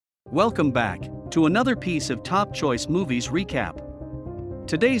Welcome back to another piece of Top Choice Movies recap.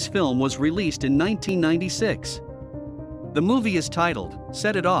 Today's film was released in 1996. The movie is titled,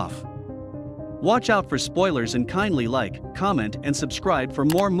 Set It Off. Watch out for spoilers and kindly like, comment and subscribe for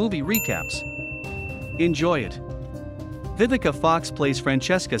more movie recaps. Enjoy it. Vivica A plays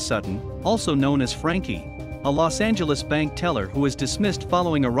Francesca Sutton, also known as Frankie, a Los Angeles bank teller who is dismissed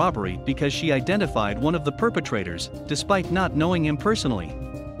following a robbery because she identified one of the perpetrators, despite not knowing him personally.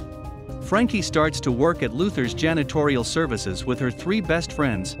 Frankie starts to work at Luther's janitorial services with her three best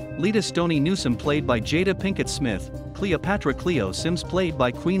friends, Lita Stony Newsom played by Jada Pinkett Smith, Cleopatra Cleo Sims played by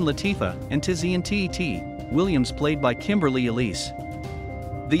Queen Latifah, and Tisean T.T. Williams played by Kimberly Elise.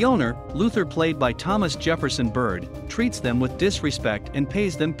 The owner, Luther played by Thomas Jefferson Bird, treats them with disrespect and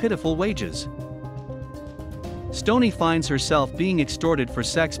pays them pitiful wages. Stony finds herself being extorted for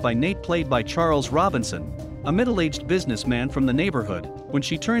sex by Nate played by Charles Robinson, a middle-aged businessman from the neighborhood, when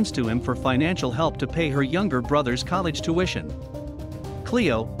she turns to him for financial help to pay her younger brother's college tuition.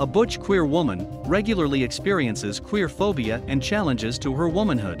 Cleo, a butch queer woman, regularly experiences queer phobia and challenges to her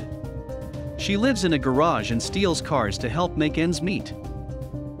womanhood. She lives in a garage and steals cars to help make ends meet.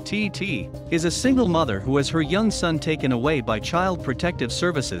 T.T. is a single mother who has her young son taken away by Child Protective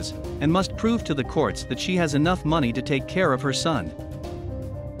Services and must prove to the courts that she has enough money to take care of her son.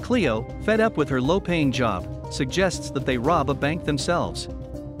 Cleo, fed up with her low-paying job, suggests that they rob a bank themselves.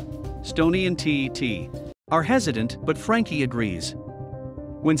 Stony and T.T. are hesitant, but Frankie agrees.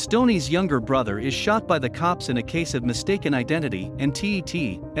 When Stony's younger brother is shot by the cops in a case of mistaken identity and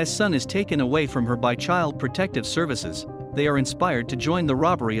T.T.'s son is taken away from her by Child Protective Services, they are inspired to join the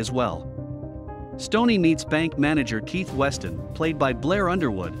robbery as well. Stony meets bank manager Keith Weston, played by Blair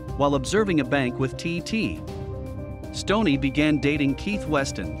Underwood, while observing a bank with T.T. Stony began dating Keith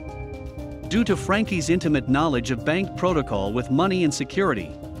Weston. Due to Frankie's intimate knowledge of bank protocol with money and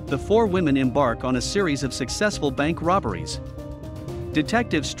security, the four women embark on a series of successful bank robberies.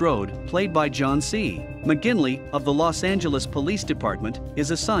 Detective Strode, played by John C. McGinley, of the Los Angeles Police Department,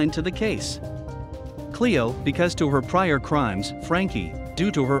 is assigned to the case. Cleo, because to her prior crimes, Frankie,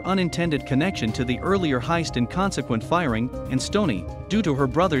 due to her unintended connection to the earlier heist and consequent firing, and Stony, due to her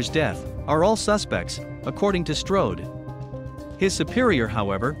brother's death, are all suspects, according to Strode. His superior,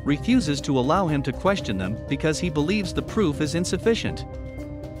 however, refuses to allow him to question them because he believes the proof is insufficient.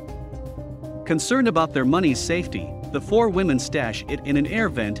 Concerned about their money's safety, the four women stash it in an air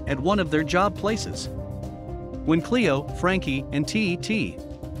vent at one of their job places. When Cleo, Frankie, and T.T.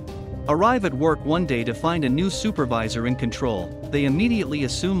 arrive at work one day to find a new supervisor in control, they immediately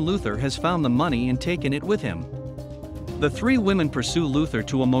assume Luther has found the money and taken it with him. The three women pursue Luther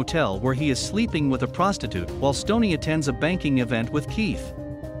to a motel where he is sleeping with a prostitute while Stony attends a banking event with Keith.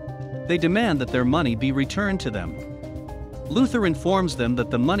 They demand that their money be returned to them. Luther informs them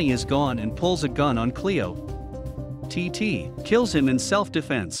that the money is gone and pulls a gun on Cleo. T.T. kills him in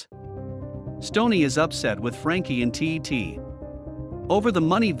self-defense. Stony is upset with Frankie and T.T. over the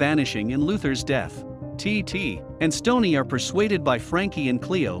money vanishing and Luther's death. T.T. and Stony are persuaded by Frankie and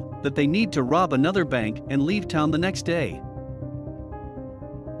Cleo that they need to rob another bank and leave town the next day.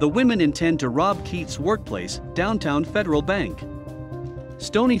 The women intend to rob Keith's workplace, downtown Federal Bank.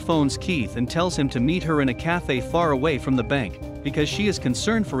 Stony phones Keith and tells him to meet her in a cafe far away from the bank because she is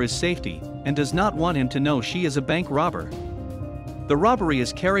concerned for his safety and does not want him to know she is a bank robber. The robbery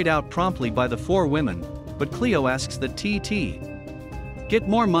is carried out promptly by the four women, but Cleo asks that T.T. get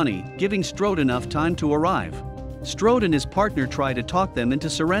more money, giving Strode enough time to arrive. Strode and his partner try to talk them into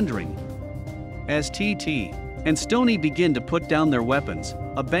surrendering. As T.T. and Stony begin to put down their weapons,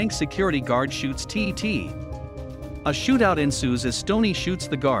 a bank security guard shoots T.T. A shootout ensues as Stony shoots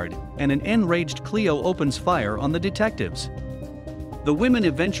the guard, and an enraged Cleo opens fire on the detectives. The women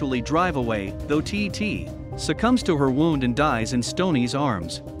eventually drive away, though T.T. succumbs to her wound and dies in Stony's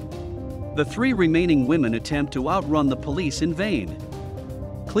arms. The three remaining women attempt to outrun the police in vain.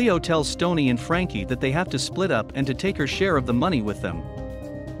 Cleo tells Stony and Frankie that they have to split up and to take her share of the money with them.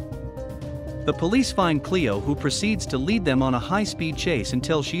 The police find Cleo, who proceeds to lead them on a high-speed chase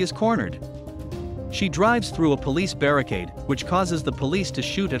until she is cornered. She drives through a police barricade, which causes the police to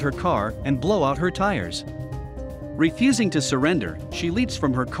shoot at her car and blow out her tires. Refusing to surrender, she leaps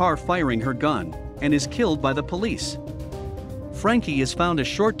from her car firing her gun, and is killed by the police. Frankie is found a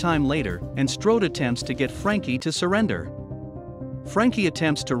short time later, and Strode attempts to get Frankie to surrender. Frankie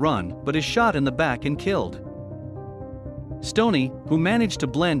attempts to run, but is shot in the back and killed. Stony, who managed to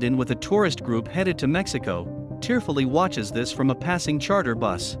blend in with a tourist group headed to Mexico, tearfully watches this from a passing charter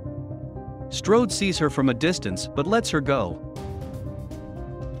bus. Strode sees her from a distance but lets her go.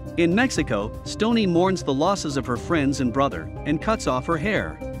 In Mexico, Stony mourns the losses of her friends and brother, and cuts off her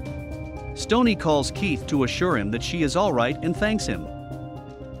hair. Stony calls Keith to assure him that she is alright and thanks him.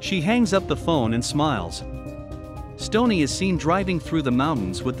 She hangs up the phone and smiles. Stony is seen driving through the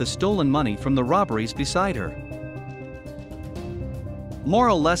mountains with the stolen money from the robberies beside her.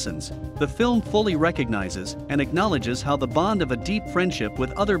 Moral lessons: the film fully recognizes and acknowledges how the bond of a deep friendship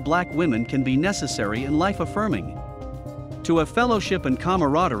with other black women can be necessary and life-affirming. To have fellowship and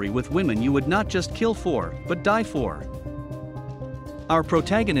camaraderie with women you would not just kill for, but die for. Our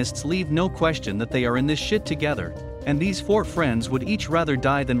protagonists leave no question that they are in this shit together, and these four friends would each rather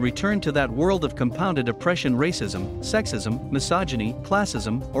die than return to that world of compounded oppression, racism, sexism, misogyny,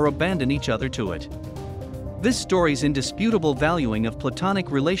 classism, or abandon each other to it. This story's indisputable valuing of platonic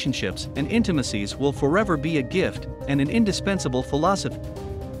relationships and intimacies will forever be a gift and an indispensable philosophy.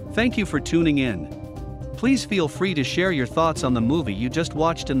 Thank you for tuning in. Please feel free to share your thoughts on the movie you just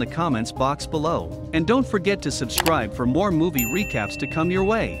watched in the comments box below, and don't forget to subscribe for more movie recaps to come your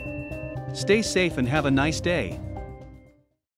way. Stay safe and have a nice day.